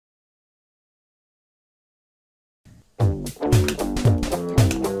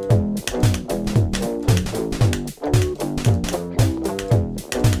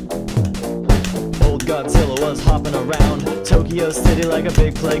was hopping around Tokyo City like a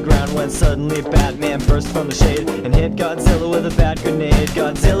big playground, when suddenly Batman burst from the shade and hit Godzilla with a bat grenade.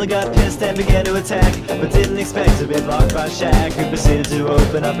 Godzilla got pissed and began to attack, but didn't expect to be blocked by Shaq, who proceeded to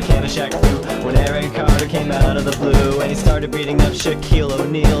open up a can of Shaq Fu when Aaron Carter came out of the blue and he started beating up Shaquille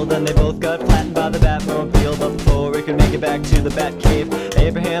O'Neal. Then they both got flattened by the Batmobile, but before he could make it back to the Batcave,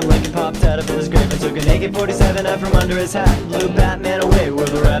 Abraham Lincoln popped out of his grave and took an AK-47 out from under his hat, blew Batman away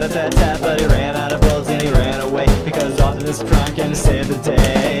with a rat-a-tat-tat. But he ran out of bullets and he ran away, because Optimus Prime came to save the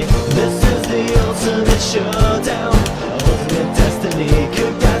day. This is the ultimate showdown, ultimate destiny.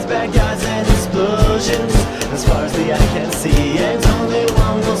 Good guys, bad guys, and explosions, as far as the eye can see, and only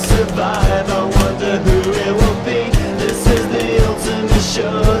one will survive. I wonder who it will be. This is the ultimate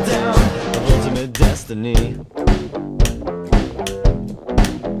showdown, ultimate destiny.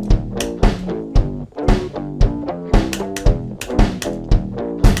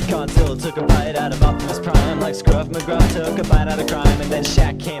 Godzilla took a bite out of Optimus Prime, like Scruff McGruff took a bite out of crime. And then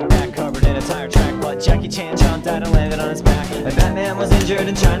Shaq came back covered in a tire track, but Jackie Chan jumped out and landed on his back. And Batman was injured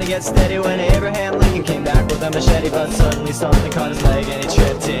and trying to get steady when Abraham Lincoln came back with a machete, but suddenly something caught his leg and he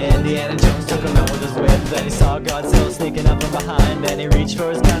tripped. Indiana Jones took him out with his whip. Then he saw Godzilla sneaking up from behind, and he reached for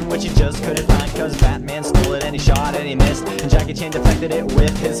his gun, which he just couldn't find, cause Batman stole it and he shot and he missed, and Jackie Chan deflected it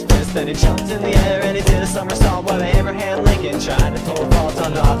with his fist. Then he jumped in the air and he did a somersault while Abraham Lincoln tried to pull vault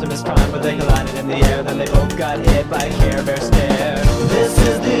onto Optimus Prime, but they collided in the air. Then they both got hit by a Care Bear stare. This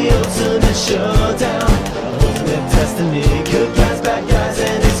is the ultimate showdown, ultimate destiny. Good guys, bad guys,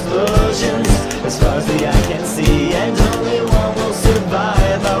 and explosions, as far as the eye can see, and only one will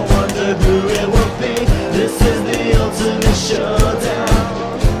survive. I wonder who it will be. This is the ultimate showdown.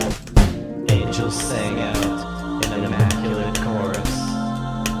 Angels sang out in an immaculate chorus.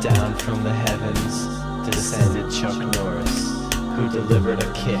 Down from the heavens descended Chuck Norris, who delivered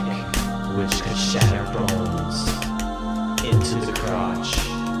a kick which could shatter bones into the crotch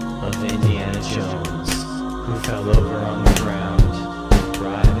of Indiana Jones, who fell over on the ground,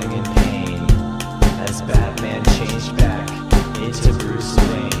 writhing in pain, as Batman changed back into Bruce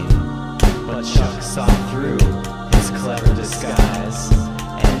Wayne. But Chuck saw through his clever disguise,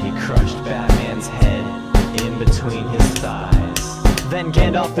 and he crushed Batman's head in between his thighs. Then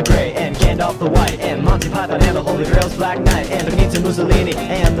Gandalf the Grey and Gandalf the White, and Monty Python and the Holy Grail's Black Knight, and Benito Mussolini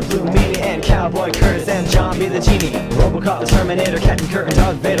and the Blue Meanie, and Cowboy Curtis and John B. the Genie, Robocop, the Terminator, Captain Kirk,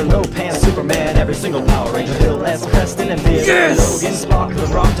 Darth Vader, Lopan, Superman, every single Power Ranger, Bill S. Preston and Bill, Logan, Spock, the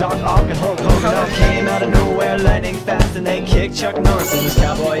Rock, Doc Ock, and Hulk Hogan all came out of nowhere lightning fast, and they kicked Chuck Norris in his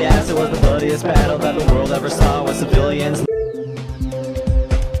cowboy ass. It was the bloodiest battle that the world ever saw, with civilians